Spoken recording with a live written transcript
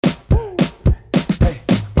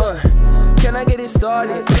I get it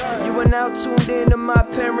started. You are now tuned in to my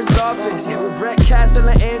parents' office with Brett Castle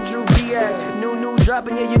and Andrew Diaz. New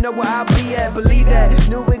dropping, yeah, you know where I'll be at. Believe that.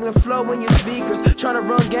 New England flow in your speakers. Tryna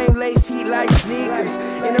run game, lace heat like sneakers.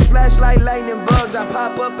 In a flashlight, lightning bugs. I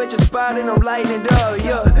pop up at your spot and I'm lighting it up.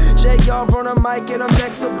 Yeah, JR on a mic and I'm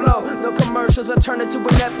next to blow. No commercials, I turn it to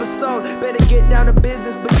an episode. Better get down to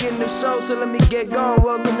business, begin the show. So let me get going.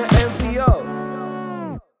 Welcome to MPO.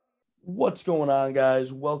 What's going on,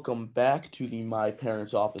 guys? Welcome back to the My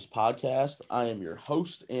Parents Office podcast. I am your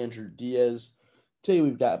host, Andrew Diaz. Today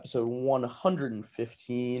we've got episode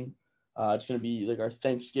 115. It's going to be like our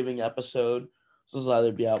Thanksgiving episode. So this will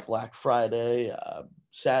either be out Black Friday,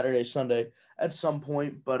 Saturday, Sunday at some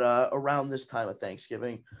point, but around this time of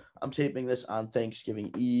Thanksgiving. I'm taping this on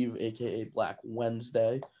Thanksgiving Eve, aka Black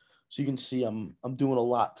Wednesday. So you can see I'm doing a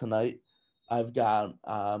lot tonight. I'm going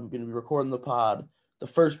to be recording the pod. The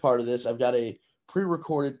first part of this, I've got a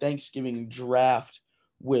pre-recorded Thanksgiving draft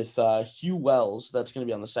with Hugh Wells. That's going to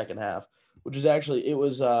be on the second half, which is actually, it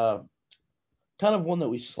was kind of one that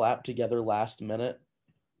we slapped together last minute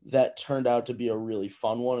that turned out to be a really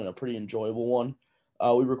fun one and a pretty enjoyable one.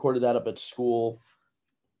 We recorded that up at school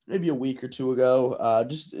maybe a week or two ago.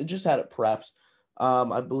 Just had it prepped.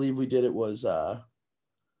 I believe we did it was a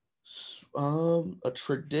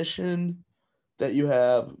tradition that you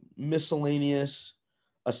have miscellaneous,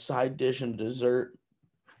 a side dish and dessert,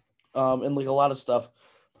 and like a lot of stuff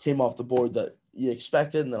came off the board that you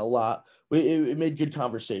expected, and then a lot. It made good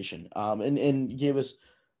conversation, and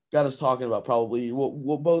got us talking about probably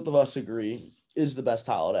what both of us agree is the best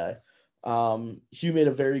holiday. Hugh made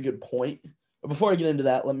a very good point. But before I get into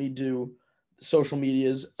that, let me do social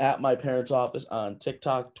medias at My Parents Office on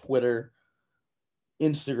TikTok, Twitter,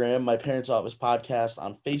 Instagram, My Parents Office Podcast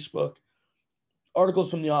on Facebook,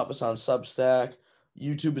 articles from the office on Substack.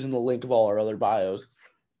 YouTube is in the link of all our other bios,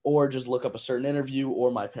 or just look up a certain interview or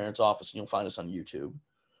My Parents Office and you'll find us on YouTube.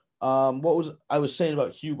 I was saying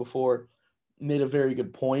about Hugh before made a very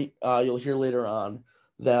good point. You'll hear later on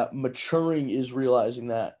that maturing is realizing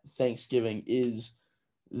that Thanksgiving is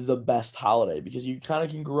the best holiday because you kind of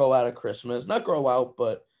can grow out of Christmas, not grow out,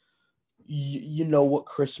 but you know what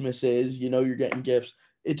Christmas is, you know, you're getting gifts.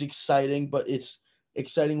 It's exciting, but it's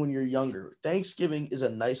exciting when you're younger. Thanksgiving is a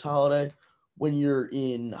nice holiday when you're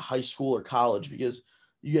in high school or college because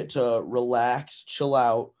you get to relax, chill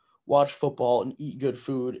out, watch football, and eat good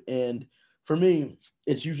food. And for me,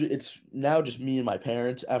 it's now just me and my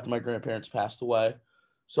parents after my grandparents passed away.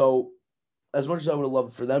 So as much as I would have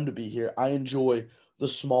loved for them to be here, I enjoy the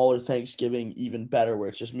smaller Thanksgiving even better, where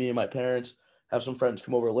it's just me and my parents, have some friends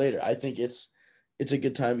come over later. I think it's a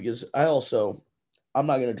good time because I'm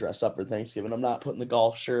not going to dress up for Thanksgiving. I'm not putting the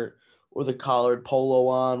golf shirt or the collared polo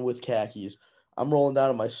on with khakis. I'm rolling down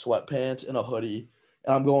in my sweatpants and a hoodie,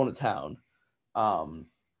 and I'm going to town.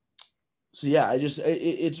 So yeah,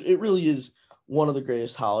 it really is one of the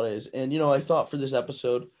greatest holidays. And, you know, I thought for this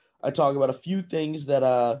episode, I talk about a few things that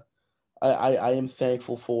I am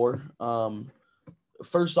thankful for.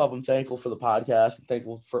 First off, I'm thankful for the podcast. I'm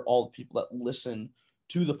thankful for all the people that listen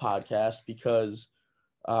to the podcast because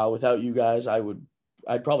without you guys,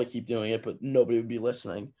 I'd probably keep doing it, but nobody would be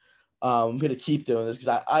listening. I'm going to keep doing this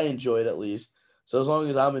because I enjoy it at least. So as long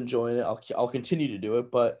as I'm enjoying it, I'll continue to do it.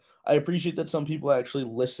 But I appreciate that some people actually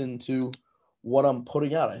listen to what I'm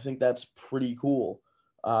putting out. I think that's pretty cool,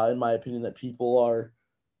 in my opinion, that people are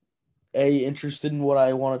interested in what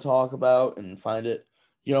I want to talk about and find it,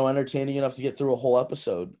 you know, entertaining enough to get through a whole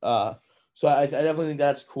episode. So I definitely think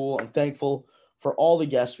that's cool. I'm thankful for all the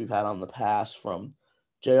guests we've had on the past, from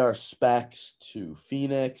J.R. Specs to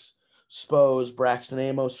Phoenix, Spose, Braxton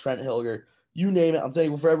Amos, Trent Hilger, you name it. I'm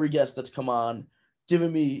thankful for every guest that's come on,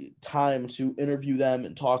 giving me time to interview them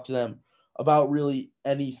and talk to them about really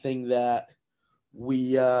anything that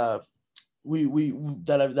I've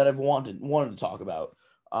wanted to talk about.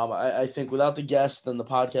 I think without the guests, then the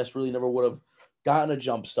podcast really never would have gotten a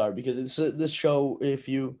jump start, because it's this show, if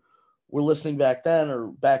you were listening back then or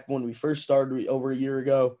back when we first started over a year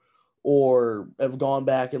ago, or have gone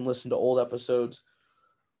back and listened to old episodes,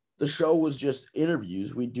 the show was just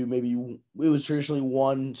interviews. We do it was traditionally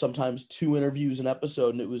one, sometimes two interviews an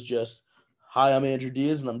episode, and it was just, hi, I'm Andrew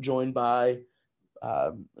Diaz, and I'm joined by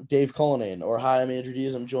Dave Cullinane, or hi, I'm Andrew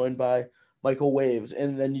Diaz, I'm joined by Michael Waves,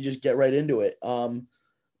 and then you just get right into it.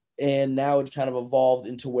 And now it's kind of evolved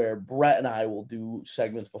into where Brett and I will do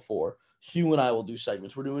segments before. Hugh and I will do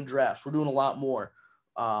segments. We're doing drafts. We're doing a lot more.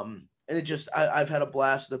 And it just, I've had a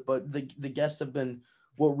blast with it, but the guests have been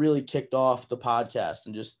what really kicked off the podcast.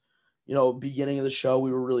 And just, you know, beginning of the show,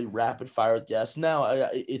 we were really rapid fire with guests. Now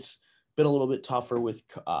it's been a little bit tougher with,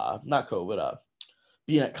 not COVID,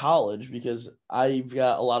 being at college because I've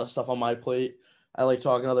got a lot of stuff on my plate. I like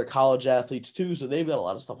talking to other college athletes too, so they've got a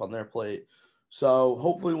lot of stuff on their plate. So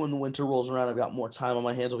hopefully when the winter rolls around, I've got more time on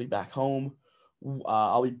my hands. I'll be back home.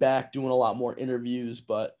 I'll be back doing a lot more interviews,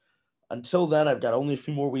 but until then, I've got only a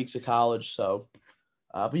few more weeks of college. So,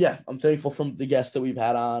 but yeah, I'm thankful from the guests that we've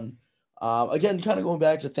had on. Again, kind of going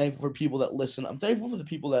back to thankful for people that listen. I'm thankful for the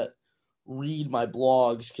people that read my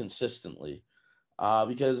blogs consistently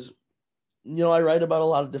because, I write about a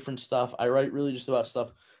lot of different stuff. I write really just about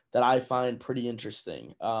stuff that I find pretty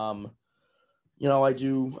interesting. I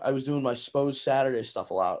was doing my Spose Saturday stuff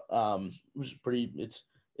a lot, which is pretty,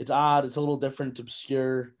 it's odd. It's a little different,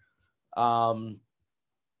 obscure.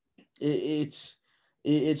 It's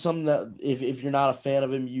something that if you're not a fan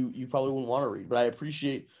of him, you probably wouldn't want to read, but I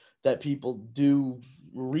appreciate that people do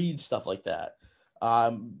read stuff like that.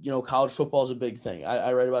 College football is a big thing.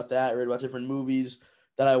 I read about that. I read about different movies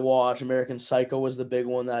that I watch. American Psycho was the big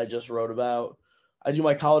one that I just wrote about. I do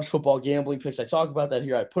my college football gambling picks. I talk about that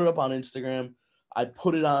here. I put it up on Instagram. I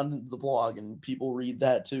put it on the blog and people read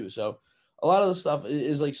that too. So a lot of the stuff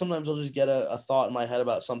is like sometimes I'll just get a thought in my head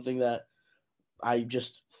about something that I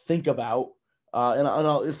just think about and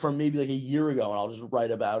I'll from maybe like a year ago and I'll just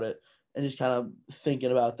write about it and just kind of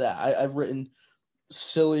thinking about that. I've written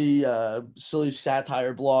silly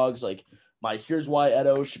satire blogs like my Here's Why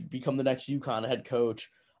Edo should become the next UConn head coach.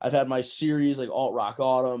 I've had my series like Alt Rock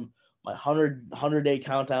Autumn, my 100-day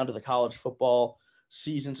countdown to the college football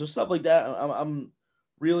season. So stuff like that. I'm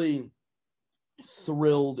really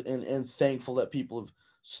thrilled and thankful that people have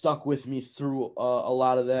stuck with me through a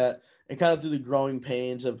lot of that and kind of through the growing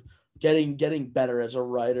pains of getting better as a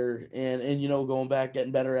writer and going back,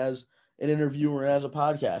 getting better as an interviewer and as a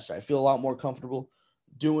podcaster. I feel a lot more comfortable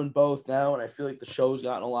doing both now. And I feel like the show's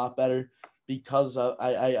gotten a lot better because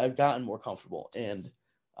I've gotten more comfortable and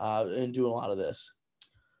doing a lot of this.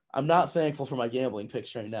 I'm not thankful for my gambling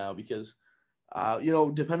picks right now because,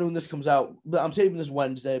 depending when this comes out, I'm taping this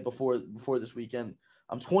Wednesday before this weekend.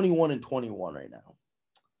 I'm 21-21 right now.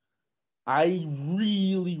 I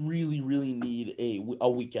really, really, really need a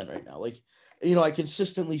weekend right now. Like, I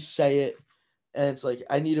consistently say it, and it's like,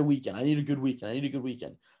 I need a weekend. I need a good weekend. I need a good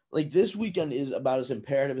weekend. Like, this weekend is about as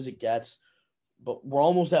imperative as it gets, but we're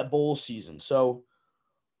almost at bowl season. So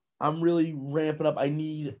I'm really ramping up.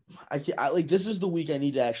 This is the week I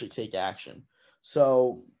need to actually take action.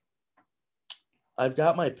 So I've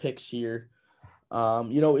got my picks here.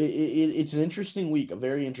 It's an interesting week, a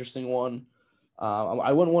very interesting one.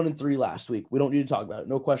 I went 1-3 last week. We don't need to talk about it.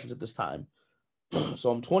 No questions at this time. So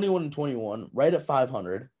I'm 21-21, right at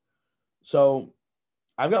 500. So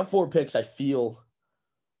I've got 4 picks I feel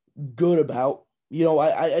good about.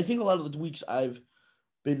 I think a lot of the weeks I've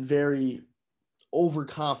been very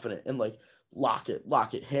overconfident and like lock it,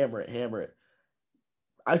 hammer it.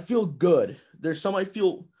 I feel good. There's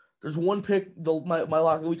one pick, my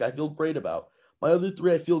lock of the week I feel great about. My other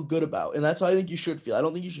 3 I feel good about, and that's how I think you should feel. I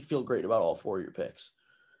don't think you should feel great about all 4 of your picks.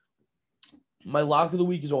 My lock of the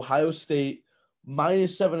week is Ohio State,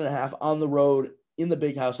 -7.5 on the road in the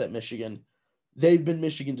Big House at Michigan. They've been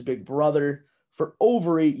Michigan's big brother for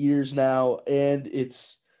over 8 years now, and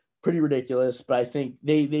it's pretty ridiculous. But I think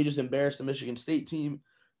they just embarrassed the Michigan State team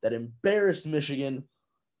that embarrassed Michigan.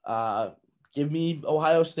 Give me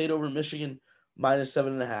Ohio State over Michigan,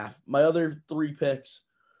 -7.5. My other 3 picks,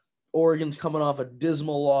 Oregon's coming off a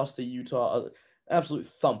dismal loss to Utah, absolute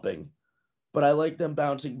thumping. But I like them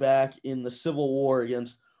bouncing back in the Civil War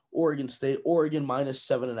against Oregon State. Oregon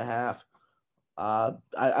 -7.5.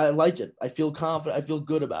 I like it. I feel confident. I feel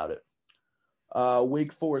good about it.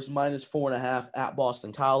 Wake Forest -4.5 at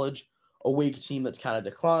Boston College. A Wake team that's kind of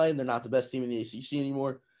declined. They're not the best team in the ACC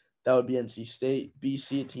anymore. That would be NC State.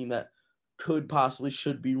 BC, a team that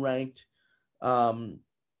should be ranked.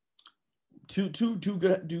 Two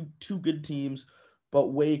good teams, but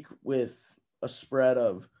Wake with a spread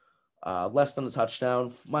of less than a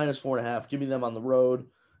touchdown, -4.5. Give me them on the road.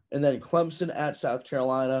 And then Clemson at South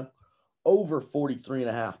Carolina, over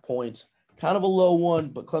 43.5 points. Kind of a low one,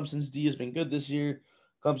 but Clemson's D has been good this year.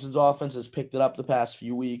 Clemson's offense has picked it up the past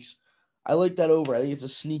few weeks. I like that over. I think it's a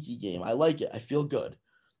sneaky game. I like it. I feel good.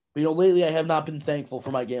 But, lately I have not been thankful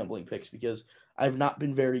for my gambling picks because I've not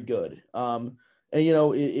been very good. And,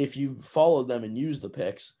 if you followed them and used the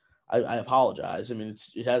picks, I apologize. I mean,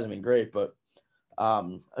 it hasn't been great, but I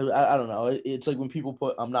don't know. It's like when people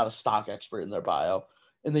put, I'm not a stock expert in their bio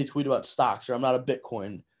and they tweet about stocks, or I'm not a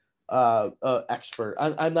Bitcoin expert.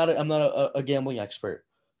 I'm not a gambling expert.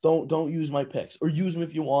 Don't use my picks, or use them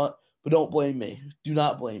if you want, but don't blame me. Do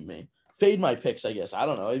not blame me. Fade my picks, I guess. I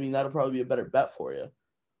don't know. I mean, that'll probably be a better bet for you.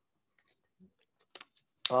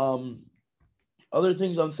 Other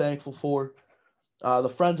things I'm thankful for, the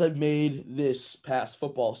friends I've made this past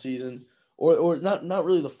football season, or not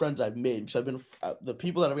really the friends I've made, because I've been the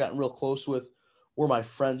people that I've gotten real close with were my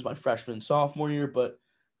friends my freshman and sophomore year, but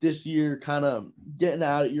this year kind of getting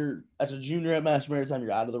out of you're as a junior at Mass Maritime,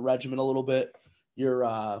 you're out of the regiment a little bit. You're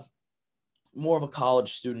more of a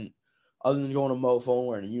college student, other than going to Mofo and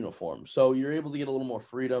wearing a uniform. So you're able to get a little more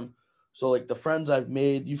freedom. So like the friends I've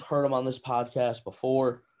made, you've heard them on this podcast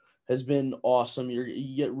before, has been awesome.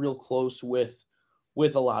 You get real close with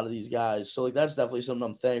a lot of these guys. So like that's definitely something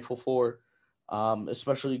I'm thankful for.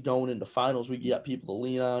 Especially going into finals, we got people to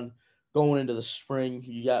lean on. Going into the spring,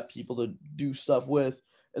 you got people to do stuff with,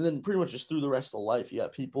 and then pretty much just through the rest of life, you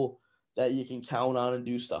got people that you can count on and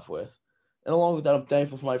do stuff with. And along with that, I'm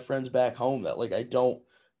thankful for my friends back home that like I don't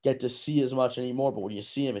get to see as much anymore. But when you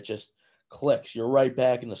see them, it just clicks. You're right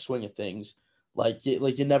back in the swing of things, like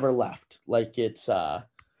you never left. Like it's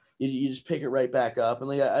you just pick it right back up. And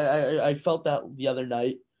like I felt that the other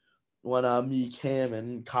night when me, Cam,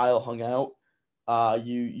 and Kyle hung out.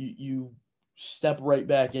 You step right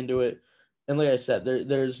back into it, and like I said,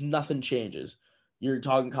 there's nothing changes. You're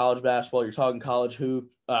talking college basketball, you're talking college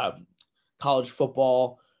hoop, college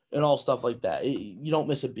football, and all stuff like that. You don't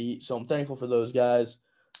miss a beat. So I'm thankful for those guys.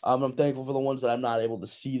 I'm thankful for the ones that I'm not able to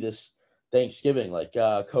see this Thanksgiving, like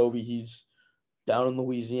Kobe. He's down in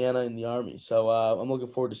Louisiana in the Army, so I'm looking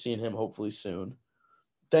forward to seeing him hopefully soon.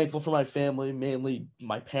 Thankful for my family, mainly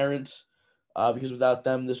my parents, because without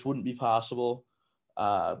them, this wouldn't be possible.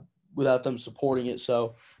 Uh, Without them supporting it,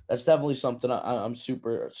 so that's definitely something I'm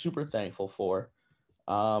super super thankful for.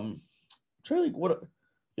 Trying to think what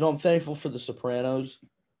I'm thankful for The Sopranos.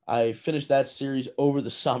 I finished that series over the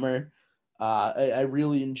summer. I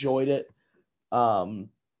really enjoyed it a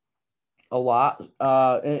lot,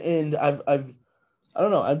 and I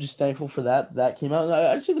don't know. I'm just thankful for that came out. And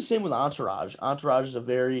I'd say the same with Entourage. Entourage is a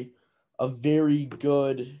very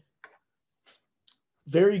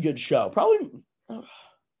good show. Probably,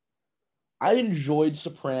 I enjoyed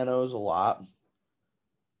Sopranos a lot.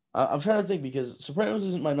 I'm trying to think because Sopranos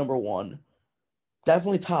isn't my number one.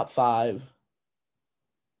 Definitely top five.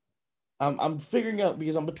 I'm figuring out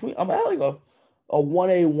because I'm at like a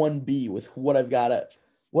 1A 1B with what I've got at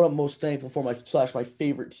what I'm most thankful for my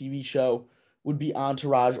favorite TV show would be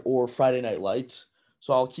Entourage or Friday Night Lights.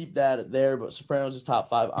 So I'll keep that there, but Sopranos is top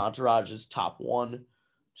five, Entourage is top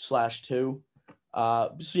 1/2.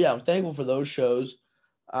 So yeah, I'm thankful for those shows.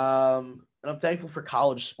 And I'm thankful for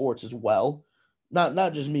college sports as well.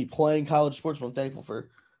 Not just me playing college sports, but I'm thankful for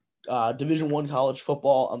Division I college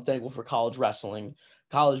football. I'm thankful for college wrestling,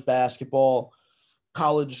 college basketball,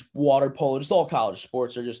 college water polo. Just all college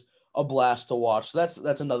sports are just a blast to watch. So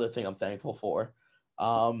that's another thing I'm thankful for.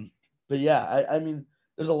 But yeah, I mean,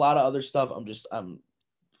 there's a lot of other stuff.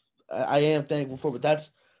 I am thankful for, but that's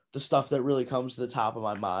the stuff that really comes to the top of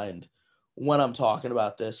my mind when I'm talking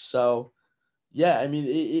about this. So yeah, I mean,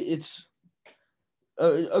 it's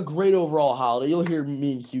a great overall holiday. You'll hear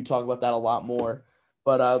me and Hugh talk about that a lot more.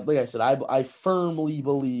 But like I said, I firmly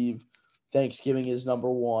believe Thanksgiving is number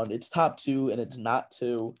one. It's top two, and it's not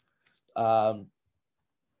two. Um,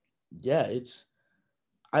 yeah,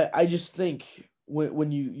 I just think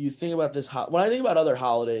when you think about this, when I think about other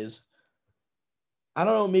holidays, I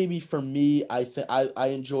don't know. Maybe for me, I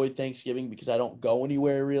enjoy Thanksgiving because I don't go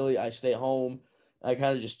anywhere really. I stay home. I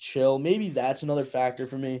kind of just chill. Maybe that's another factor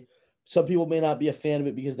for me. Some people may not be a fan of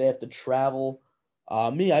it because they have to travel.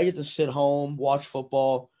 Me, I get to sit home, watch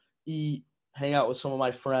football, eat, hang out with some of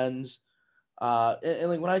my friends. And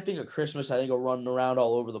like when I think of Christmas, I think of running around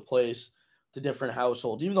all over the place to different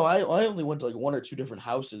households. Even though I only went to like one or two different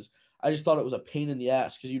houses, I just thought it was a pain in the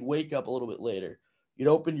ass because you'd wake up a little bit later, you'd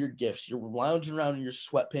open your gifts, you're lounging around in your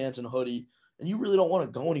sweatpants and hoodie, and you really don't want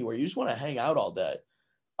to go anywhere. You just want to hang out all day.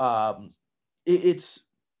 It's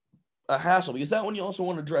a hassle because that one you also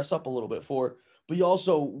want to dress up a little bit for, but you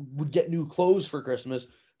also would get new clothes for Christmas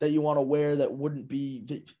that you want to wear that wouldn't be.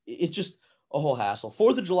 It's just a whole hassle.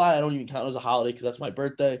 4th of July, I don't even count as a holiday because that's my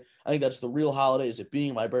birthday. I think that's the real holiday, is it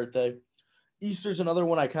being my birthday. Easter's another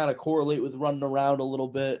one I kind of correlate with running around a little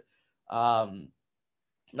bit, not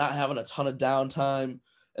having a ton of downtime.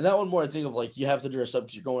 And that one more I think of like you have to dress up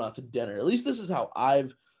because you're going out to dinner. At least this is how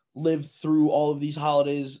I've lived through all of these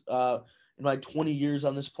holidays in my 20 years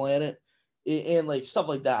on this planet. And like stuff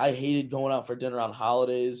like that. I hated going out for dinner on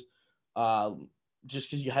holidays just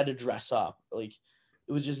because you had to dress up. Like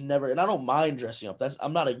it was just never, and I don't mind dressing up.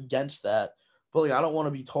 I'm not against that. But like I don't want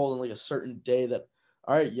to be told on like a certain day that,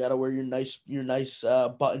 all right, you gotta wear your nice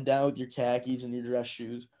button down with your khakis and your dress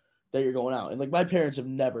shoes that you're going out. And like my parents have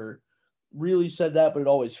never really said that, but it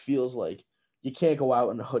always feels like you can't go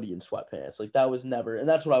out in a hoodie and sweatpants. Like that was never, and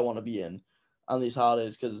that's what I want to be in on these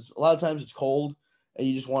holidays because a lot of times it's cold and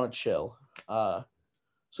you just want to chill.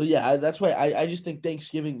 So yeah, that's why I just think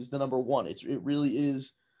Thanksgiving is the number one. It really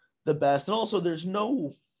is the best, and also there's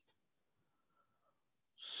no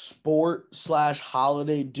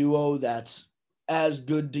sport/holiday duo that's as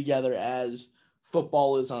good together as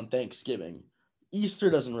football is on Thanksgiving.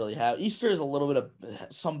 Easter doesn't really have. Easter is a little bit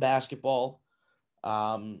of some basketball,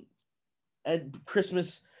 and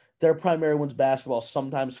Christmas. Their primary one's basketball,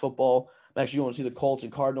 sometimes football. I'm actually going to see the Colts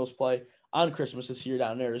and Cardinals play on Christmas this year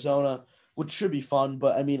down in Arizona, which should be fun.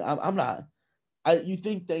 But I mean, I'm not. You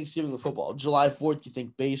think Thanksgiving with football, July 4th, you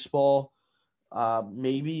think baseball,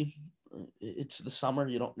 maybe it's the summer.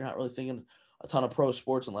 You're not really thinking a ton of pro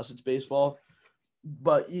sports unless it's baseball.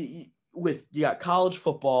 But you got college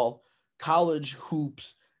football, college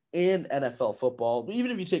hoops, and NFL football.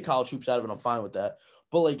 Even if you take college hoops out of it, I'm fine with that.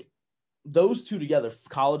 But like those two together,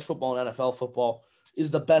 college football and NFL football,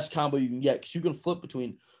 is the best combo you can get because you can flip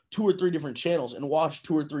between 2 or 3 different channels and watch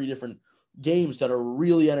 2 or 3 different games that are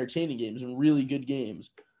really entertaining games and really good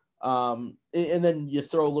games. And then you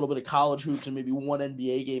throw a little bit of college hoops and maybe one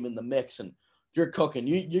NBA game in the mix, and you're cooking.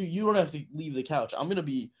 You don't have to leave the couch. I'm gonna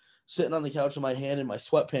be sitting on the couch with my hand in my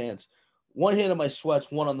sweatpants, one hand in my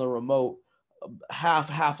sweats, one on the remote,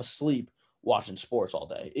 half asleep, watching sports all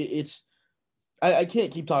day. I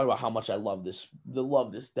can't keep talking about how much I love this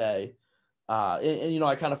day. And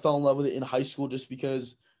I kind of fell in love with it in high school just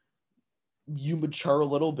because you mature a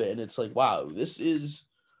little bit and it's like, wow, this is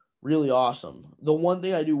really awesome. The one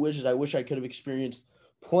thing I do wish is I wish I could have experienced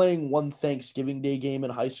playing one Thanksgiving Day game in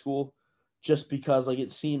high school just because like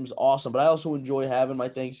it seems awesome. But I also enjoy having my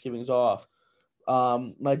Thanksgivings off.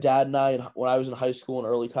 My dad and I, when I was in high school and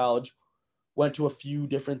early college, went to a few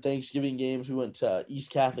different Thanksgiving games. We went to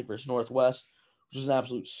East Catholic versus Northwest, which was an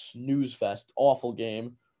absolute snooze fest, awful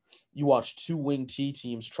game. You watched 2 wing T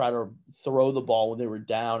teams try to throw the ball when they were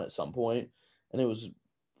down at some point, and it was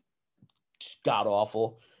just god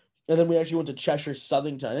awful. And then we actually went to Cheshire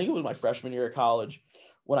Southington. I think it was my freshman year of college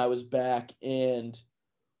when I was back and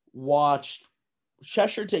watched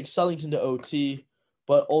Cheshire take Southington to OT,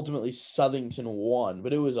 but ultimately Southington won.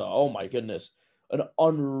 But it was oh my goodness, an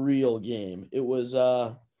unreal game. It was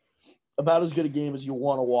about as good a game as you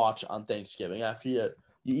want to watch on Thanksgiving after you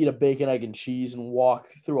eat a bacon, egg, and cheese and walk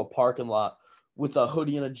through a parking lot with a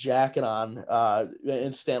hoodie and a jacket on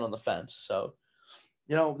and stand on the fence. So,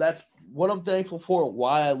 that's what I'm thankful for,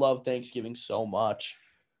 why I love Thanksgiving so much.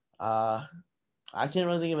 I can't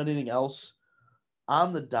really think of anything else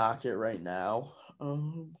on the docket right now.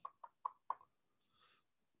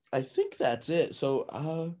 I think that's it.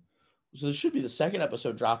 So this should be the second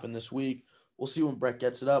episode dropping this week. We'll see when Brett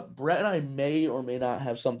gets it up. Brett and I may or may not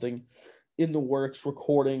have something in the works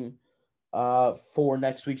recording for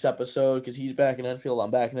next week's episode because he's back in Enfield.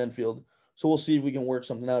 I'm back in Enfield. So we'll see if we can work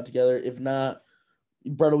something out together. If not,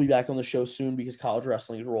 Brett will be back on the show soon because college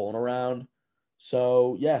wrestling is rolling around.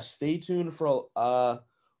 So, yeah, stay tuned for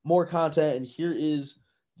more content. And here is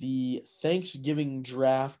the Thanksgiving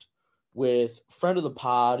draft with friend of the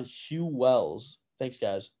pod, Hugh Wells. Thanks,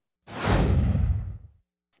 guys.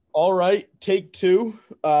 All right, take 2.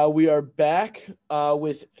 We are back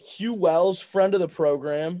with Hugh Wells, friend of the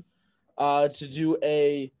program, to do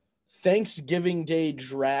a Thanksgiving Day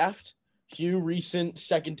draft. Hugh, recent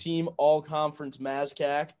second team all-conference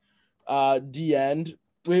MASCAC, D-end.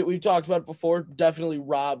 We've talked about it before. Definitely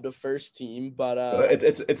robbed a first team, but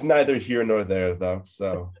it's neither here nor there though.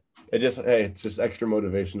 So it's just extra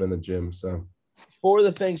motivation in the gym. So for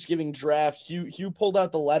the Thanksgiving draft, Hugh pulled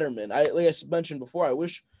out the Letterman. Like I mentioned before, I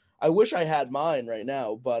wish I had mine right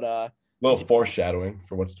now, but a little foreshadowing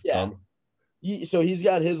for what's to come. So he's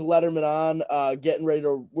got his Letterman on, getting ready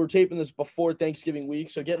to. We're taping this before Thanksgiving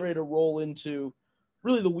week, so getting ready to roll into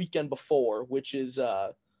really the weekend before, which is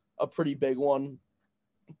a pretty big one.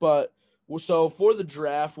 But so for the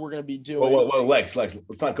draft, we're going to be doing. Well, Lex, let's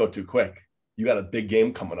not go too quick. You got a big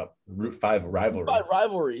game coming up, Route 5 rivalry. Route 5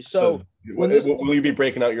 rivalry. So will you be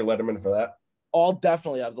breaking out your Letterman for that? I'll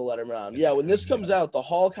definitely have the Letterman on. Yeah, when this comes out, the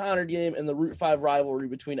Hall Connor game and the Route 5 rivalry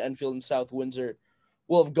between Enfield and South Windsor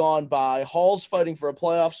will have gone by. Hall's fighting for a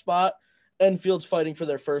playoff spot. Enfield's fighting for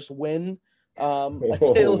their first win. A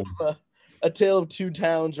tale of 2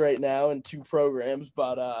 towns right now and 2 programs.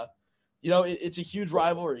 But, it's a huge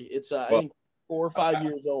rivalry. It's, I think, 4 or 5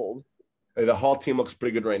 years old. The Hall team looks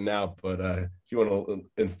pretty good right now. But if you want to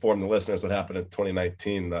inform the listeners what happened in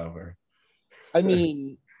 2019, though. I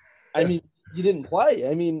mean, you didn't play.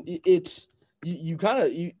 I mean, it's you kind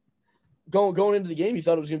of going into the game, you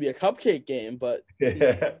thought it was going to be a cupcake game, but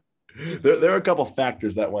yeah, there are a couple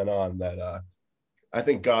factors that went on that I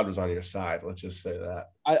think God was on your side. Let's just say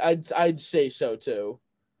that. I'd say so too.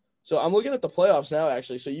 So I'm looking at the playoffs now,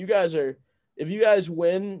 actually. So if you guys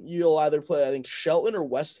win, you'll either play, I think, Shelton or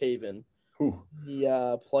West Haven. Whew.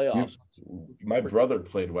 The playoffs. My brother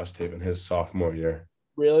played West Haven his sophomore year.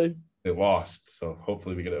 Really? They lost, so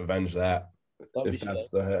hopefully we can avenge that That'd if be that's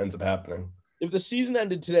sick. ends up happening. If the season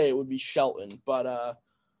ended today, it would be Shelton, but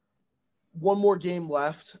one more game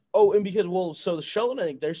left. Oh, and so the Shelton, I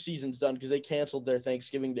think their season's done because they canceled their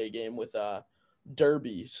Thanksgiving Day game with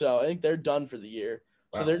Derby. So I think they're done for the year.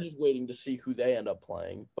 So Wow. they're just waiting to see who they end up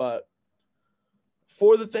playing. But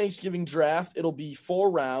for the Thanksgiving draft, it'll be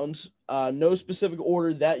 4 rounds. No specific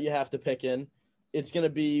order that you have to pick in. It's going to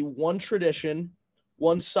be one tradition,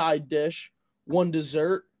 one side dish, one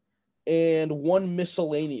dessert, and one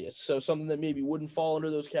miscellaneous. So something that maybe wouldn't fall under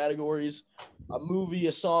those categories, a movie,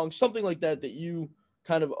 a song, something like that you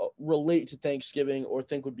kind of relate to Thanksgiving or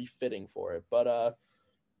think would be fitting for it. But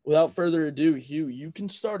without further ado, Hugh, you can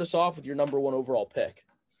start us off with your number 1 overall pick.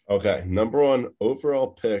 Okay, number 1 overall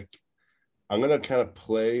pick. I'm going to kind of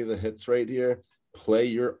play the hits right here, play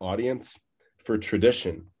your audience for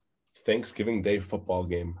tradition. Thanksgiving Day football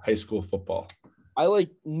game, high school football. I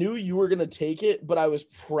knew you were going to take it, but I was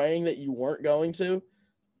praying that you weren't going to.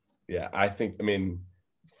 Yeah,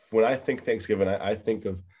 when I think Thanksgiving, I think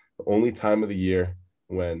of the only time of the year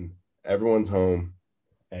when everyone's home,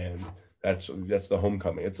 and that's the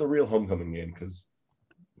homecoming. It's a real homecoming game because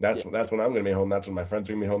that's when I'm going to be home. That's when my friends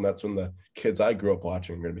are going to be home. That's when the kids I grew up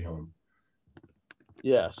watching are going to be home.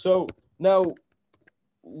 Yeah, so now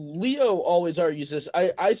Leo always argues this.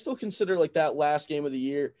 I still consider that last game of the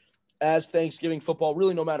year as Thanksgiving football,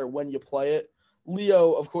 really no matter when you play it.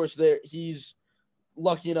 Leo, of course, he's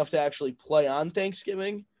lucky enough to actually play on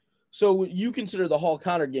Thanksgiving. So you consider the Hall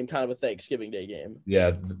Connor game kind of a Thanksgiving Day game.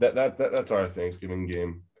 Yeah, that's our Thanksgiving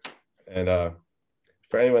game. And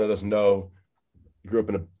for anyone that doesn't know, grew up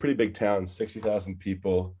in a pretty big town, 60,000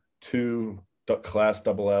 people, 2 Class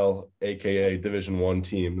LL, aka Division I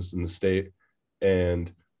teams in the state,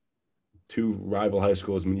 and 2 rival high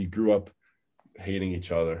schools. You grew up hating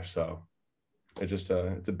each other, so it's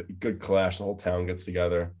a good clash. The whole town gets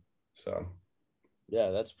together. So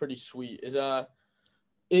yeah, that's pretty sweet.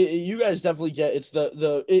 You guys definitely get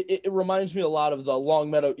it reminds me a lot of the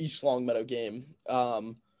Longmeadow East Longmeadow game.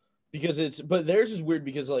 But theirs is weird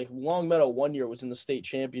because Longmeadow one year was in the state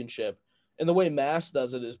championship, and the way Mass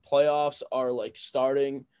does it is playoffs are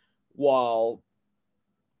starting while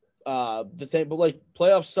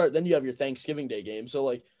playoffs start, then you have your Thanksgiving Day game.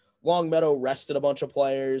 So Longmeadow rested a bunch of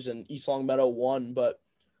players and East Longmeadow won, but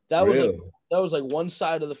that really? was one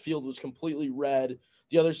side of the field was completely red,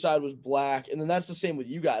 the other side was black, and then that's the same with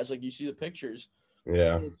you guys. You see the pictures.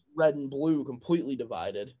 Yeah. It's red and blue, completely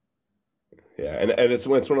divided. Yeah, and it's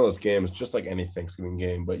one of those games, just like any Thanksgiving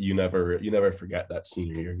game, but you never forget that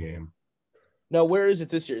senior year game. Now, where is it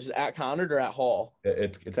this year? Is it at Conard or at Hall?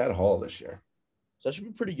 It's at Hall this year. So that should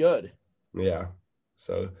be pretty good. Yeah.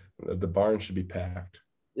 So the barn should be packed.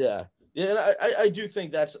 Yeah. Yeah, and I do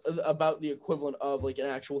think that's about the equivalent of an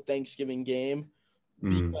actual Thanksgiving game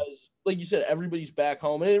because, like you said, everybody's back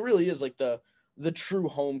home, and it really is the true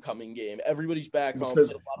homecoming game. Everybody's back home.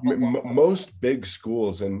 Because most big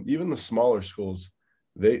schools and even the smaller schools,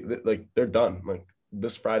 they're done.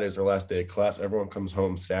 This Friday is their last day of class. Everyone comes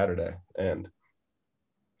home Saturday, and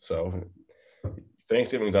so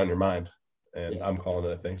Thanksgiving's on your mind, and yeah. I'm calling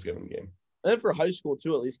it a Thanksgiving game. And then for high school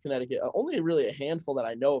too, at least Connecticut, only really a handful that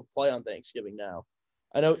I know of play on Thanksgiving now.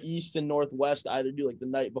 I know East and Northwest either do the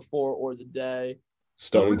night before or the day.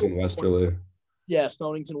 Stonington, Westerly. Yeah,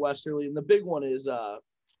 Stonington, Westerly. And the big one is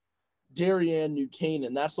Darien, New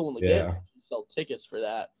Canaan. That's the one that they sell tickets for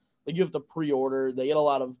that. You have to pre-order. They get a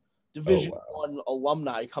lot of Division I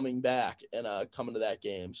alumni coming back and coming to that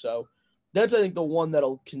game. So that's, I think, the one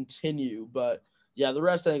that'll continue. But, yeah, the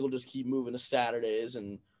rest I think will just keep moving to Saturdays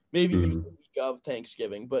and maybe the week of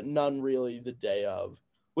Thanksgiving, but none really the day of,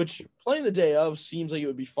 which playing the day of seems like it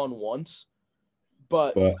would be fun once.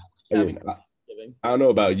 But I don't know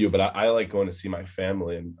about you, but I like going to see my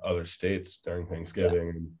family in other states during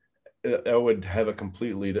Thanksgiving. Yeah. And I would have a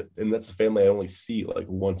and that's the family I only see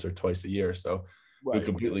once or twice a year. So it would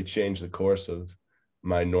completely change the course of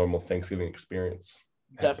my normal Thanksgiving experience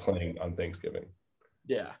playing on Thanksgiving.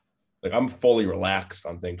 Yeah. I'm fully relaxed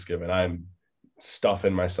on Thanksgiving. I'm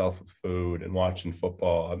stuffing myself with food and watching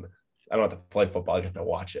football. I don't have to play football. I get to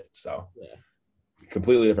watch it. So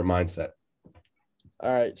completely different mindset.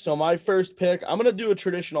 All right. So my first pick, I'm going to do a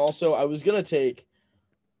tradition also. I was going to take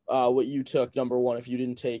what you took, number 1, if you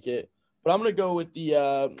didn't take it. But I'm going to go with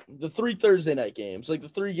the 3 Thursday night games, the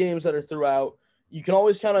 3 games that are throughout. you can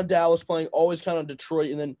always count on Dallas playing, always count on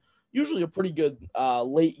Detroit, and then usually a pretty good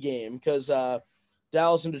late game because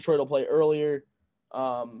Dallas and Detroit will play earlier.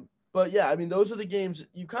 But yeah, I mean, those are the games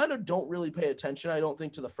you kind of don't really pay attention, I don't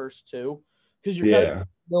think, to the first two because you're kind of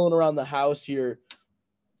milling around the house here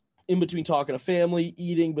in between talking to family,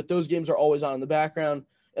 eating, but those games are always on in the background.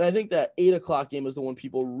 And I think that 8:00 game is the one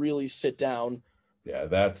people really sit down. Yeah,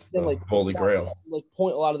 that's the holy grail. Like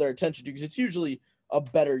point a lot of their attention to because it's usually a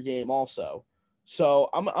better game also. So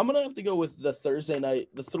I'm gonna have to go with the Thursday night,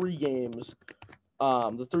 the three games,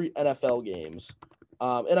 the three NFL games.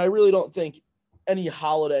 And I really don't think any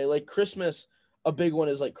holiday like Christmas, a big one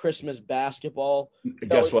is like Christmas basketball.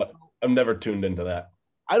 Guess what? I'm never tuned into that.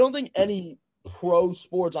 I don't think any pro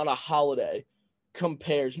sports on a holiday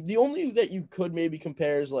compares. The only that you could maybe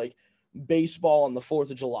compare is like baseball on the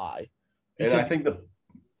 4th of July. And I think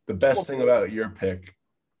the best thing about your pick,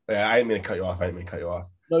 I didn't mean to cut you off.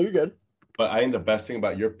 No, you're good. But I think the best thing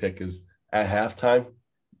about your pick is at halftime,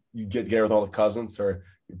 you get together with all the cousins or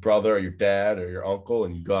your brother or your dad or your uncle,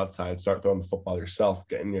 and you go outside and start throwing the football yourself.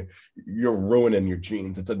 You're ruining your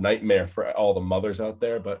jeans. It's a nightmare for all the mothers out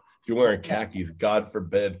there. But if you're wearing khakis, God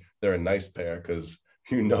forbid they're a nice pair because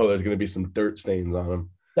you know there's going to be some dirt stains on them.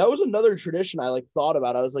 That was another tradition I thought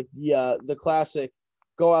about. I was like, the classic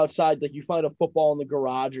go outside, like you find a football in the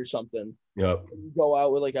garage or something. Yep. And you go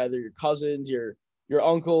out with like either your cousins, your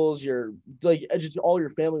uncles, your like just all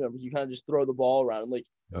your family members. You kind of just throw the ball around, like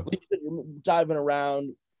you're diving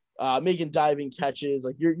around, making diving catches.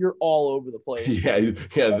 Like you're all over the place. Yeah.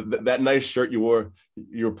 That nice shirt you were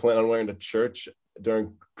planning on wearing to church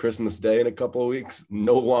during Christmas Day in a couple of weeks,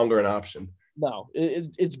 no longer an option. No,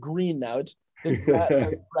 it's green now. It's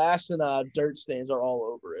grass and dirt stains are all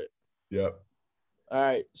over it. Yep. All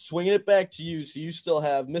right, swinging it back to you. So you still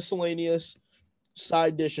have miscellaneous,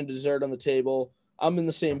 side dish, and dessert on the table. I'm in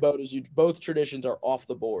the same boat as you. Both traditions are off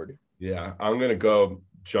the board. Yeah, I'm going to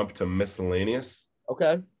jump to miscellaneous.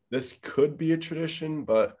 Okay. This could be a tradition,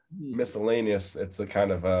 but miscellaneous, it's a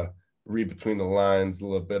kind of a read between the lines, a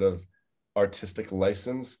little bit of artistic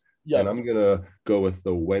license. Yeah. And I'm going to go with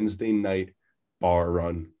the Wednesday night bar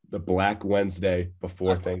run, the Black Wednesday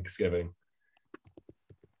before Thanksgiving.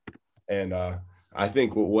 And I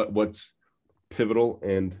think what's pivotal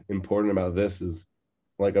and important about this is,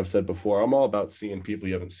 like I've said before, I'm all about seeing people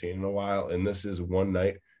you haven't seen in a while. And this is one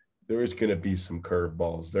night. There is going to be some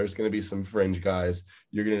curveballs. There's going to be some fringe guys.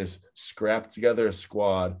 You're going to scrap together a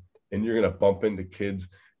squad and you're going to bump into kids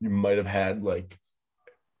you might have had like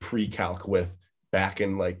pre-calc with back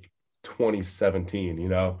in like 2017, you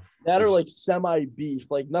know? That are like semi beef,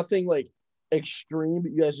 like nothing like extreme,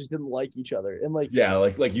 but you guys just didn't like each other. And like, yeah,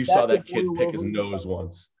 like you saw that kid pick his nose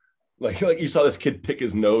once. Like you saw this kid pick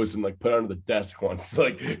his nose and like put it under the desk once.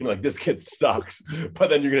 Like, you're like, this kid sucks, but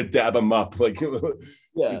then you're gonna dab him up. Like,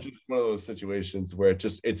 yeah, it's just one of those situations where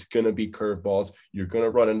it's gonna be curveballs. You're gonna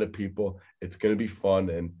run into people. It's gonna be fun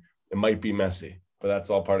and it might be messy, but that's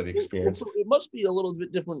all part of the experience. It must be a little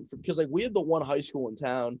bit different because like we had the one high school in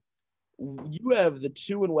town. You have the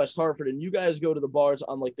two in West Hartford, and you guys go to the bars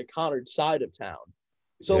on like the Conard side of town.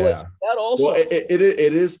 So like that also. Well, it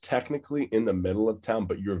is technically in the middle of town,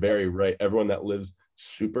 but you're very right. Everyone that lives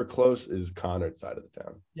super close is Conard side of the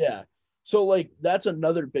town. Yeah. So like that's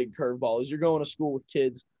another big curveball is you're going to school with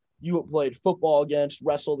kids you played football against,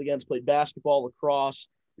 wrestled against, played basketball, lacrosse.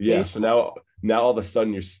 Yeah. Baseball. So now all of a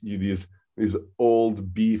sudden these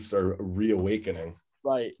old beefs are reawakening.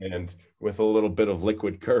 Right. And with a little bit of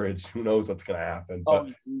liquid courage, who knows what's going to happen. But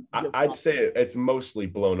I'd say it's mostly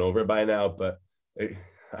blown over by now, but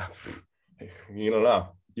you don't know.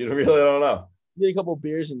 You really don't know. You get a couple of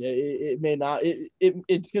beers and it may not.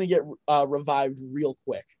 It's going to get revived real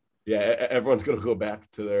quick. Yeah, everyone's going to go back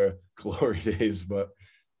to their glory days, but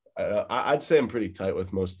I'd say I'm pretty tight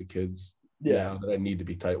with most of the kids. Yeah, that I need to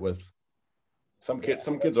be tight with. Some kids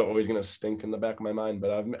are always going to stink in the back of my mind,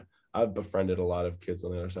 but I've befriended a lot of kids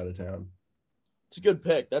on the other side of town. It's a good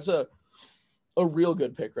pick. That's a real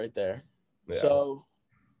good pick right there. Yeah. So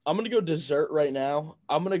I'm going to go dessert right now.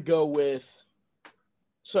 I'm going to go with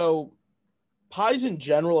 – so pies in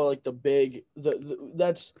general are like the big –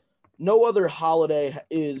 that's – no other holiday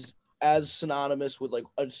is as synonymous with like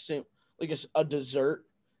a dessert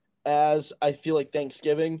as I feel like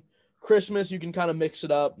Thanksgiving. Christmas, you can kind of mix it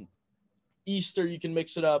up. Easter, you can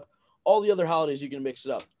mix it up. All the other holidays, you can mix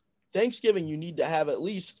it up. Thanksgiving, you need to have at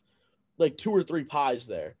least like 2 or 3 pies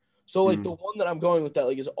there. So like the one that I'm going with that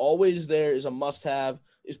like is always there, is a must-have,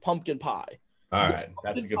 is pumpkin pie. All right,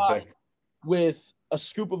 that's a good pick. With a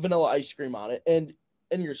scoop of vanilla ice cream on it, and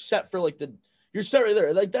you're set for like you're set right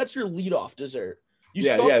there. Like, that's your leadoff dessert. That's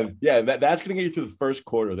going to get you through the first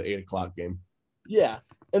quarter of the 8:00 game. Yeah.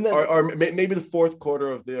 And then or maybe the fourth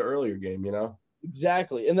quarter of the earlier game, you know?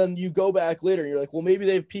 exactly. And then you go back later and you're like, well, maybe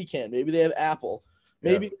they have pecan, maybe they have apple,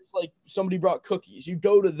 maybe it's like somebody brought cookies. You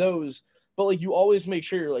go to those, but like you always make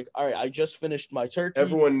sure you're like, all right, I just finished my turkey.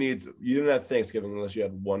 Everyone needs, you didn't have Thanksgiving unless you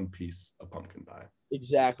had one piece of pumpkin pie.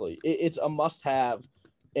 Exactly. It's a must have.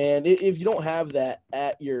 And if you don't have that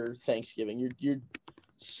at your Thanksgiving, you're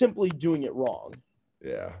simply doing it wrong.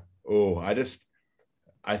 Yeah. Oh, I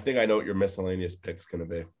think I know what your miscellaneous pick's going to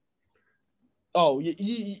be. Oh,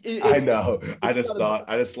 I know. I just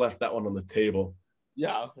left that one on the table.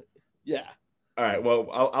 Yeah. Yeah. All right. Well,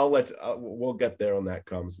 we'll get there when that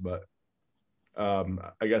comes, but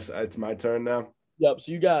I guess it's my turn now. Yep.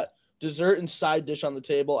 So you got dessert and side dish on the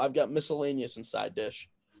table. I've got miscellaneous and side dish.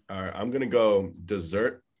 All right. I'm going to go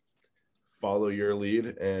dessert, follow your lead,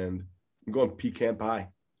 and I'm going pecan pie.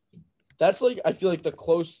 That's like, I feel like the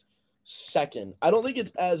close second. I don't think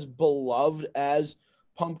it's as beloved as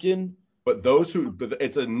pumpkin. But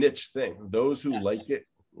it's a niche thing. Those who like it,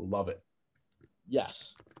 love it.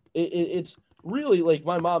 Yes. It's really like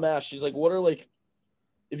my mom asked, she's like, what are like,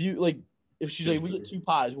 if she's like, we get 2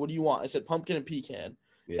 pies, what do you want? I said pumpkin and pecan.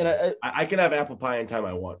 Yeah. And I can have apple pie anytime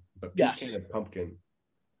I want, but pecan and pumpkin.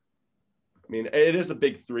 I mean, it is a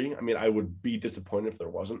big 3. I mean, I would be disappointed if there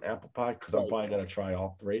wasn't apple pie because I'm probably going to try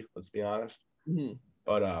all 3, let's be honest. Mm-hmm.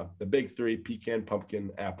 But the big 3, pecan,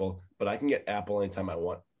 pumpkin, apple, but I can get apple anytime I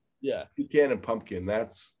want. Yeah. Pecan and pumpkin,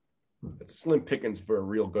 it's slim pickings for a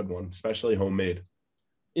real good one, especially homemade.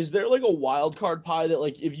 Is there like a wild card pie that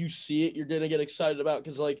like if you see it, you're going to get excited about?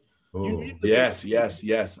 Because like, yes.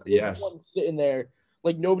 One sitting there,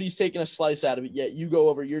 like nobody's taking a slice out of it yet. You go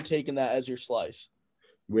over, you're taking that as your slice.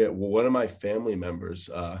 Well, one of my family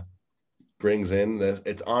members brings in this.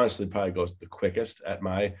 It's honestly probably goes the quickest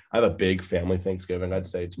I have a big family Thanksgiving. I'd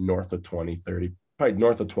say it's north of 20, 30, probably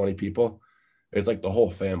north of 20 people. It's like the whole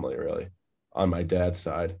family really on my dad's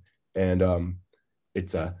side. And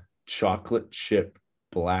it's a chocolate chip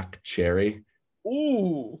black cherry.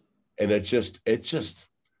 Ooh. And it's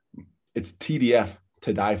TDF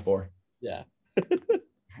to die for. Yeah.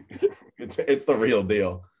 it's the real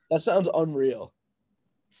deal. That sounds unreal.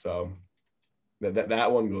 So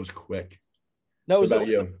that one goes quick. Now, is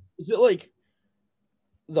it like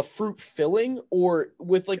the fruit filling or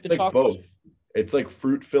with like the like chocolate? Both. It's like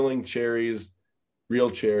fruit filling cherries, real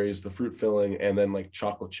cherries, the fruit filling, and then like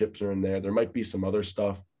chocolate chips are in there. There might be some other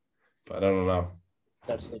stuff, but I don't know.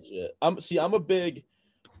 That's legit. I'm a big,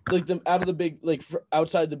 like out of the big, like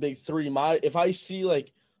outside the big 3, if I see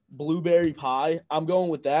like blueberry pie, I'm going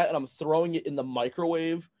with that and I'm throwing it in the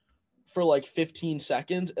microwave for like 15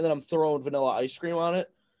 seconds and then I'm throwing vanilla ice cream on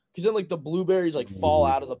it. Cause then like the blueberries like fall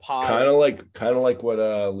out of the pie. Kind of like what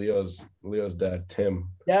Leo's dad, Tim.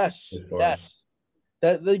 Yes.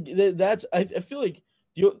 That's I feel like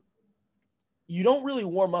you don't really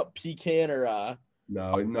warm up pecan or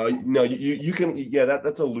No, you can. Yeah,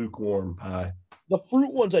 that's a lukewarm pie. The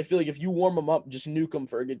fruit ones, I feel like if you warm them up, just nuke them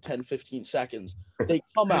for a good 10, 15 seconds, they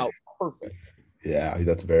come out perfect. Yeah,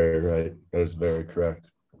 that's very right. That is very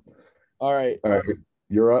correct. All right.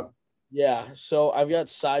 You're up. Yeah, so I've got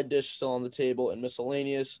side dish still on the table and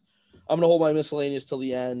miscellaneous. I'm going to hold my miscellaneous till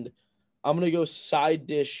the end. I'm going to go side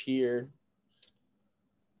dish here.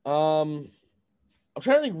 I'm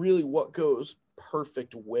trying to think really what goes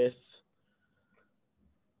perfect with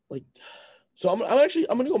like, so I'm going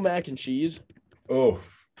to go mac and cheese. Oh,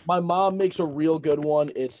 my mom makes a real good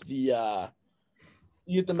one. It's the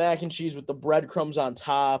you get the mac and cheese with the breadcrumbs on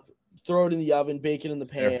top, throw it in the oven, bake it in the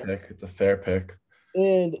pan. Fair pick. It's a fair pick.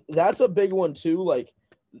 And that's a big one too. Like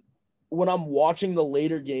when I'm watching the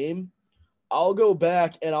later game, I'll go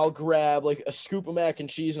back and I'll grab like a scoop of mac and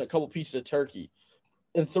cheese and a couple pieces of turkey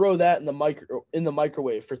and throw that in the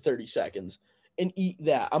microwave for 30 seconds and eat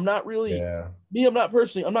that. I'm not really I'm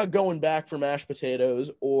not going back for mashed potatoes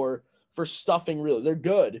or for stuffing really.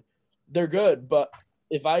 They're good, but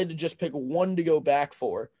if I had to just pick one to go back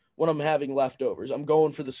for when I'm having leftovers, I'm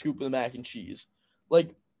going for the scoop of the mac and cheese.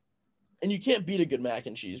 Like, and you can't beat a good mac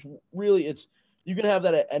and cheese. Really, you can have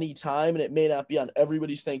that at any time, and it may not be on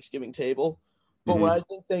everybody's Thanksgiving table. But when I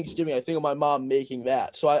think Thanksgiving, I think of my mom making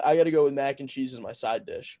that. So I got to go with mac and cheese as my side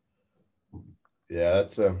dish. Yeah,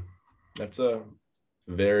 that's a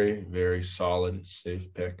very, very solid,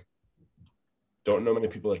 safe pick. Don't know many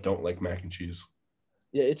people that don't like mac and cheese.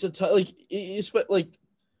 Yeah, it's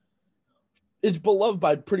it's beloved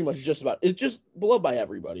by pretty much just about. It's just beloved by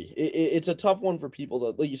everybody. It's a tough one for people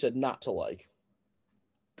to, like you said, not to like.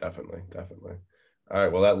 Definitely. All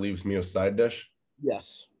right, well, that leaves me a side dish.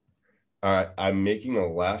 Yes. All right, I'm making a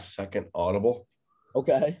last second audible.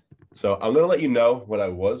 Okay. So I'm going to let you know what I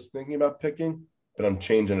was thinking about picking, but I'm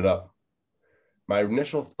changing it up. My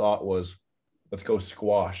initial thought was, let's go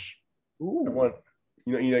squash. Ooh, Everyone,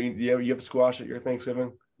 you have squash at your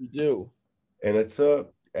Thanksgiving, you do. and it's a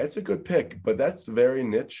good pick, but that's very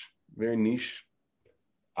niche, very niche.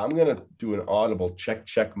 I'm gonna do an audible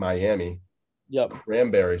check Miami Yep.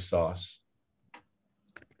 cranberry sauce.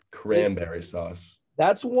 Cranberry sauce.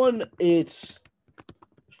 That's one. It's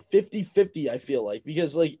 50-50, I feel like,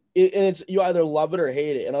 because like and it's you either love it or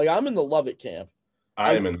hate it. And like I'm in the love it camp.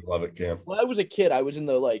 I am in the love it camp. When I was a kid, I was in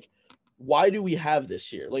the like, why do we have this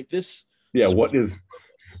here? Like this. Yeah, what am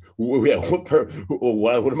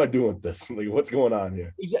I doing with this? Like, what's going on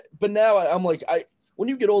here? But now I'm like, when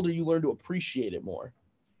you get older, you learn to appreciate it more.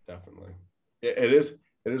 Definitely. It is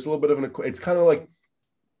a little bit of it's kind of like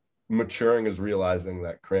maturing is realizing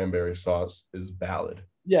that cranberry sauce is valid.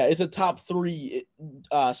 Yeah, it's a top 3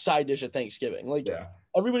 side dish at Thanksgiving. Like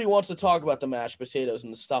everybody wants to talk about the mashed potatoes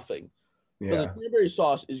and the stuffing. Yeah. But the cranberry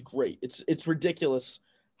sauce is great. It's ridiculous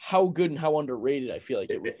how good and how underrated I feel like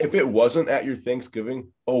it was. If it wasn't at your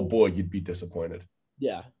Thanksgiving, oh boy, you'd be disappointed.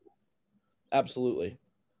 Yeah, absolutely.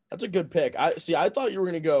 That's a good pick. I thought you were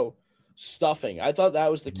gonna go stuffing. I thought that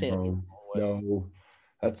was the camp. No,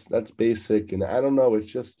 that's basic, and I don't know.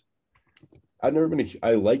 It's just I've never been.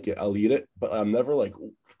 I like it. I'll eat it, but I'm never like,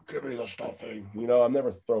 give me the stuffing. I'm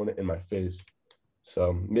never throwing it in my face.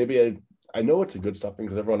 So maybe I know it's a good stuffing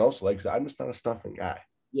because everyone else likes it. I'm just not a stuffing guy.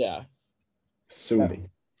 Yeah. Sue me.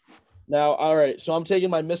 Now, all right, so I'm taking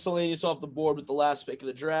my miscellaneous off the board with the last pick of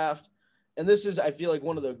the draft. And this is, I feel like,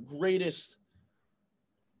 one of the greatest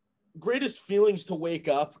feelings to wake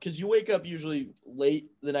up, because you wake up usually late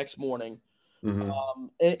the next morning. Mm-hmm.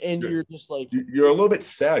 And you're just like... You're a little bit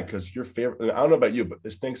sad because your favorite... I don't know about you, but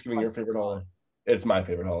is Thanksgiving your favorite holiday? It's my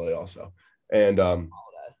favorite holiday also. And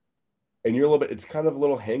and you're a little bit... It's kind of a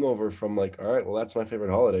little hangover from like, all right, well, that's my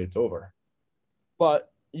favorite holiday. It's over.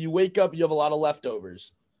 But you wake up, you have a lot of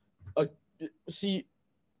leftovers. See,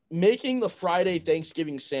 making the Friday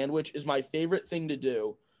Thanksgiving sandwich is my favorite thing to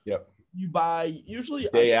do. Yep. You buy usually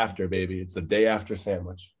day after, baby. It's the day after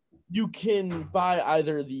sandwich. You can buy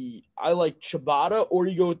either I like ciabatta, or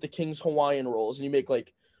you go with the King's Hawaiian rolls and you make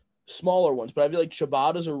like smaller ones. But I feel like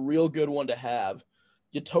ciabatta is a real good one to have.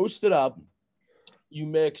 You toast it up, you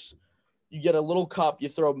mix, you get a little cup, you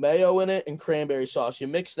throw mayo in it and cranberry sauce. You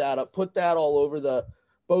mix that up, put that all over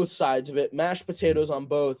both sides of it, mashed potatoes on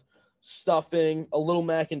both, stuffing, a little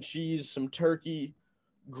mac and cheese, some turkey,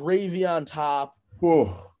 gravy on top.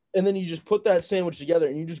 Whoa. And then you just put that sandwich together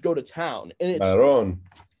and you just go to town. And it's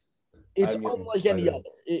unlike any other.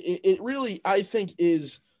 It really, I think,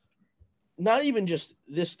 is not even just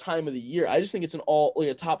this time of the year. I just think it's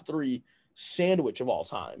a top 3 sandwich of all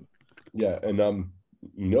time. Yeah, and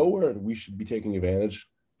where we should be taking advantage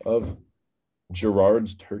of?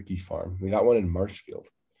 Gerard's Turkey Farm. We got one in Marshfield.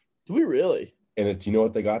 Do we really? And it's,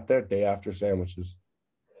 what they got there? Day after sandwiches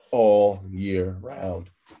all year round.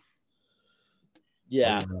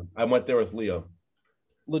 Yeah. I went there with Leo.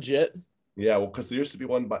 Legit? Yeah, well, because there used to be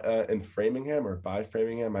one in Framingham or by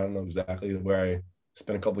Framingham. I don't know exactly where I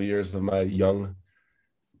spent a couple of years of my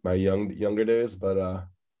younger days, but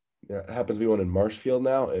there happens to be one in Marshfield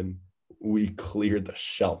now, and we cleared the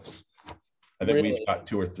shelves. I think we got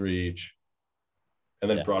 2 or 3 each, and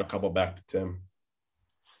then brought a couple back to Tim.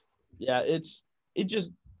 Yeah, it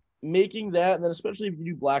just making that, and then especially if you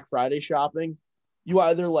do Black Friday shopping, you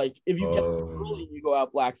either if you get up early and you go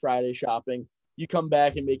out Black Friday shopping, you come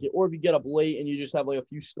back and make it, or if you get up late and you just have a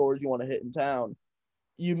few stores you want to hit in town,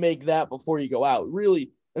 you make that before you go out,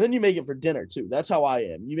 really, and then you make it for dinner too. That's how I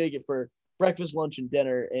am. You make it for breakfast, lunch, and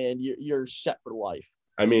dinner, and you're set for life.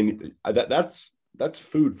 I mean, that's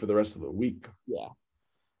food for the rest of the week. Yeah,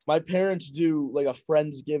 my parents do a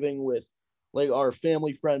Friendsgiving with our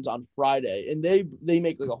family friends on Friday, and they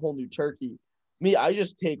make a whole new turkey. Me, I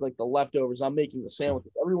just take the leftovers. I'm making the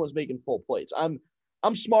sandwiches. Everyone's making full plates.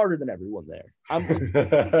 I'm smarter than everyone there. I'm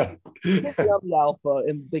the alpha,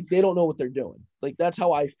 and they don't know what they're doing. That's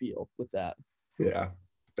how I feel with that. Yeah,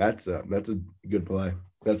 that's a good play.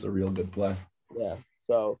 That's a real good play. Yeah.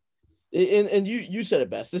 So, and you said it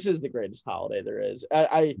best. This is the greatest holiday there is.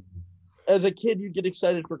 I as a kid, you get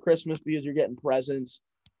excited for Christmas because you're getting presents.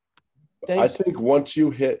 I think once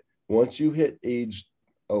you hit age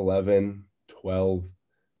 11, 12,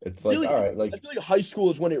 it's all right. I feel like high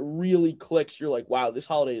school is when it really clicks. You're like, wow, this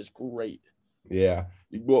holiday is great. Yeah.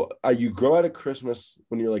 Well, you grow out of Christmas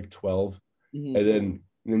when you're 12, mm-hmm. and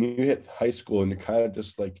then you hit high school and you're kind of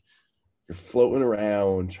just you're floating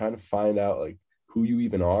around trying to find out who you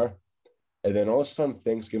even are. And then all of a sudden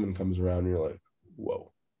Thanksgiving comes around and you're like,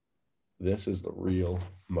 whoa, this is the real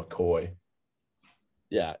McCoy.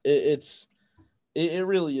 Yeah, it's It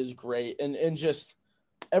really is great. And just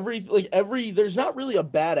there's not really a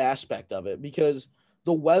bad aspect of it because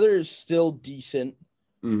the weather is still decent.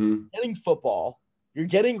 Mm-hmm. Getting football, you're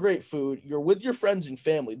getting great food, you're with your friends and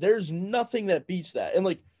family. There's nothing that beats that. And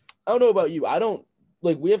like, I don't know about you. I don't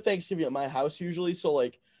like we have Thanksgiving at my house usually. So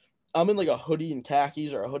like I'm in like a hoodie and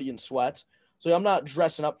khakis or a hoodie and sweats. So I'm not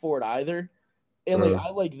dressing up for it either. And like I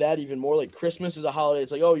like that even more. Like Christmas is a holiday.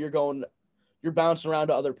 It's like, oh, you're bouncing around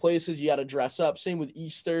to other places. You got to dress up. Same with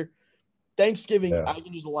Easter. Thanksgiving, I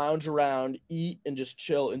can just lounge around, eat, and just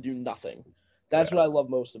chill and do nothing. That's what I love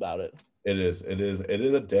most about it. It is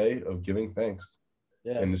a day of giving thanks.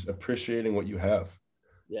 Yeah. And just appreciating what you have.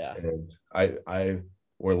 Yeah. And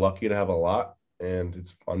we're lucky to have a lot, and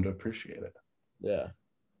it's fun to appreciate it. Yeah.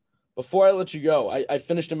 Before I let you go, I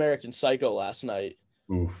finished American Psycho last night.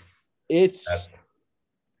 Oof. It's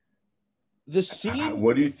the scene.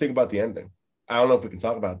 What do you think about the ending? I don't know if we can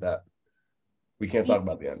talk about that. We can't talk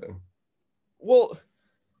about the ending. Well,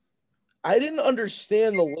 I didn't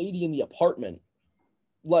understand the lady in the apartment.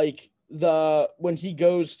 Like when he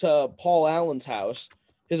goes to Paul Allen's house,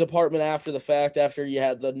 his apartment after the fact, after he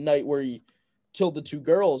had the night where he killed the 2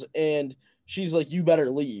 girls, and she's like, you better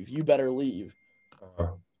leave. You better leave.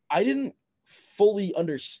 I didn't fully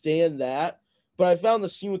understand that, but I found the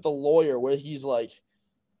scene with the lawyer where he's like,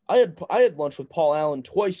 I had lunch with Paul Allen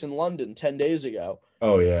twice in London 10 days ago.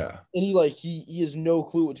 Oh yeah. And he has no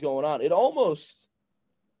clue what's going on. It almost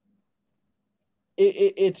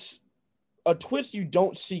it's a twist you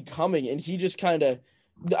don't see coming, and he just kind of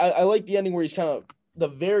I like the ending where he's kind of the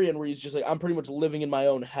very end where he's just like, I'm pretty much living in my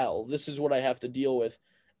own hell. This is what I have to deal with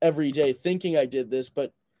every day, thinking I did this,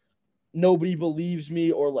 but nobody believes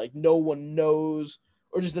me, or like no one knows,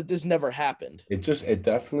 or just that this never happened. It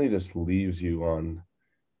definitely just leaves you on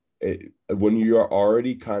it when you're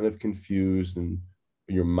already kind of confused and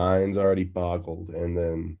your mind's already boggled, and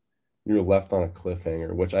then you're left on a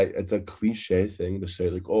cliffhanger, which it's a cliche thing to say,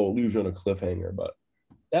 like, oh, it leaves you on a cliffhanger, but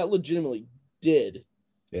that legitimately did.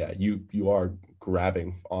 Yeah, you are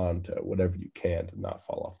grabbing onto whatever you can to not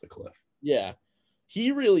fall off the cliff. Yeah.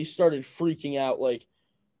 He really started freaking out. Like,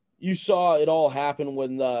 you saw it all happen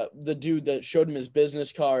when the dude that showed him his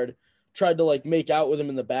business card tried to like make out with him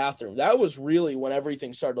in the bathroom. That was really when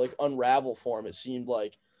everything started to like unravel for him. It seemed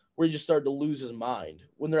like where he just started to lose his mind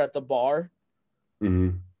when they're at the bar.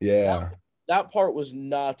 Mm-hmm. Yeah. That part was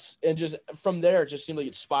nuts. And just from there, it just seemed like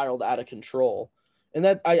it spiraled out of control. And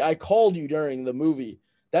that I called you during the movie,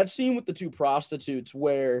 that scene with the 2 prostitutes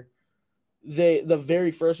where the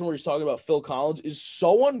very first one where he's talking about Phil Collins is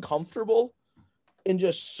so uncomfortable and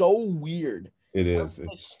just so weird. It is.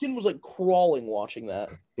 My skin was like crawling watching that.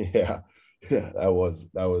 Yeah, that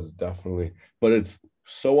was definitely. But it's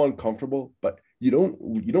so uncomfortable. But you don't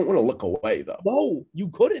want to look away though. No, you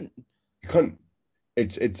couldn't. You couldn't.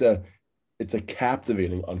 It's a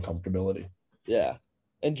captivating uncomfortability. Yeah,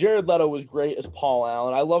 and Jared Leto was great as Paul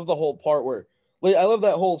Allen. I love the whole part where, like, I love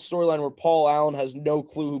that whole storyline where Paul Allen has no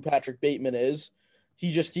clue who Patrick Bateman is.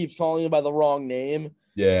 He just keeps calling him by the wrong name.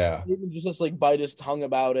 Yeah, he just like bite his tongue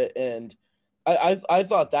about it, and I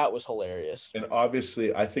thought that was hilarious. And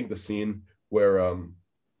obviously, I think the scene where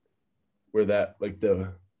that like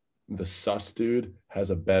the sus dude has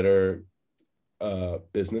a better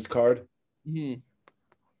business card, mm-hmm.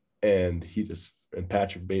 and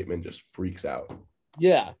Patrick Bateman just freaks out.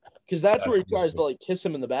 Yeah, because that's where he tries to like kiss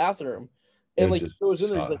him in the bathroom, and like he goes in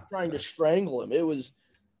there, he's like trying to strangle him.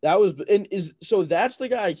 So that's the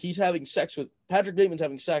guy he's having sex with. Patrick Bateman's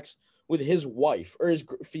having sex with his wife or his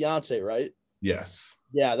fiance, right? Yes.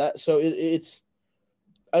 Yeah. It's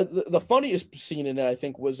the funniest scene in it, I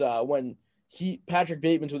think, was when Patrick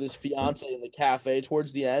Bateman's with his fiance in the cafe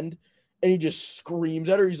towards the end, and he just screams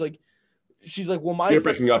at her. She's like, well, you're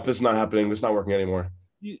breaking up. This is not happening. This is not working anymore.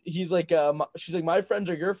 He's like, she's like, my friends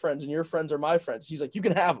are your friends and your friends are my friends. He's like, you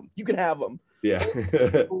can have them. You can have them. Yeah.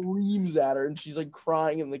 Screams at her, and she's like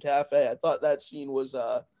crying in the cafe. I thought that scene was,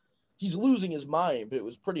 he's losing his mind, but it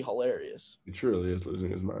was pretty hilarious. He truly is losing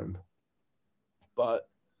his mind. But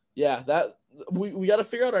yeah, we got to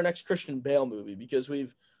figure out our next Christian Bale movie, because we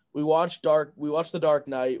watched The Dark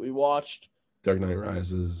Knight. We watched Dark Knight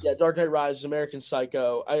Rises. Yeah, Dark Knight Rises, American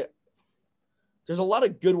Psycho. There's a lot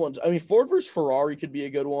of good ones. I mean, Ford vs. Ferrari could be a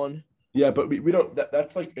good one. Yeah, but we don't.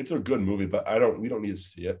 That's like, it's a good movie, but we don't need to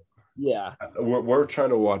see it. Yeah, we're trying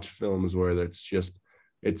to watch films where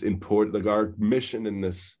it's important. Like, our mission in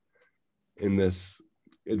this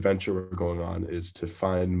adventure we're going on is to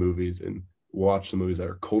find movies and watch the movies that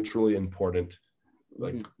are culturally important,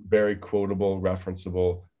 like very quotable,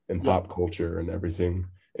 referenceable, and pop culture and everything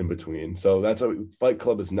in between. So that's Fight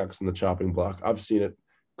Club is next in the chopping block. I've seen it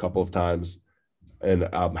a couple of times. and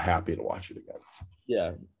I'm happy to watch it again.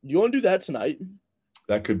 Yeah. Do you want to do that tonight?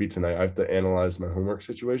 That could be tonight. I have to analyze my homework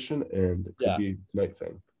situation, and it could be tonight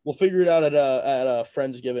thing. We'll figure it out at a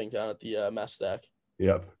Friendsgiving down at the Mess Stack.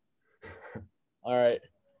 Yep. All right.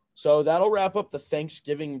 So that'll wrap up the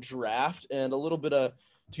Thanksgiving draft and a little bit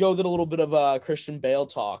of Christian Bale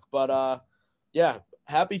talk. But yeah,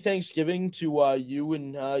 happy Thanksgiving to you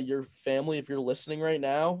and your family if you're listening right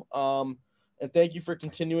now. And thank you for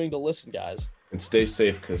continuing to listen, guys. And stay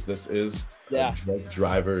safe, because this is a drunk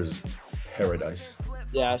driver's paradise.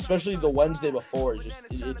 Yeah, especially the Wednesday before.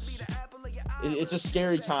 It's a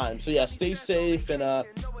scary time. So yeah, stay safe and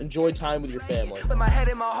enjoy time with your family. With my head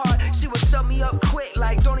in my heart, she would shut me up quick,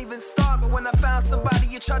 like don't even start. But when I found somebody,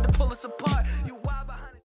 you tried to pull us apart.